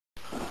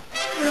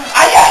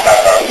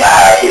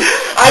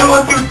I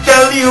want to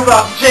tell you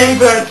about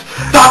Jaybirds,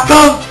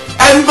 Tacos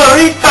and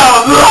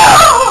Burritos.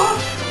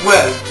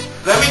 Well,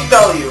 let me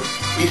tell you,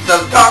 we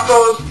sell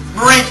tacos,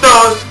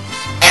 burritos,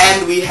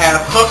 and we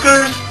have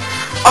hookers,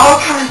 all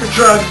kinds of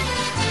drugs,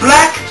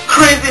 black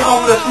crazy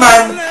homeless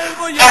men,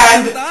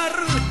 and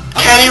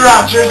Kenny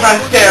Rogers on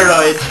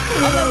steroids.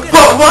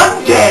 But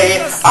one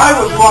day, I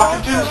was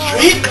walking through the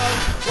street,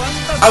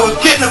 I was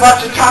getting a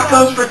bunch of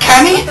tacos for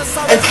Kenny,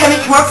 and Kenny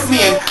came up to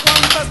me and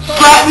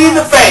slapped me in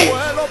the face.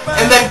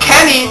 And then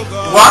Kenny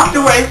walked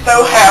away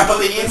so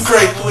happily and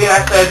gracefully, and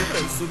I said,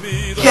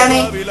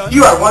 Kenny,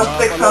 you are one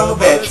sick son of a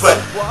bitch,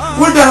 but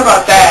we're done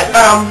about that.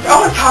 I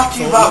want to talk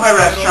to you about my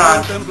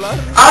restaurant.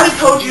 I already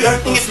told you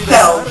everything it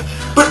sells,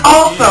 but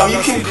also you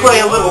can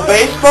play a little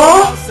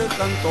baseball,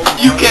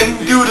 you can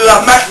do the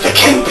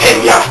Mexican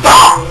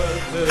piñata,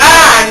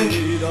 and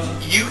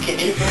you can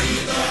even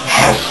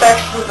have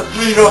sex with a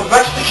little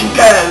Mexican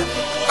guys.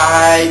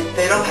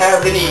 They don't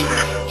have any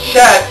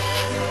chest,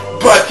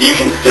 but you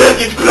can still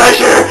get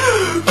pleasure.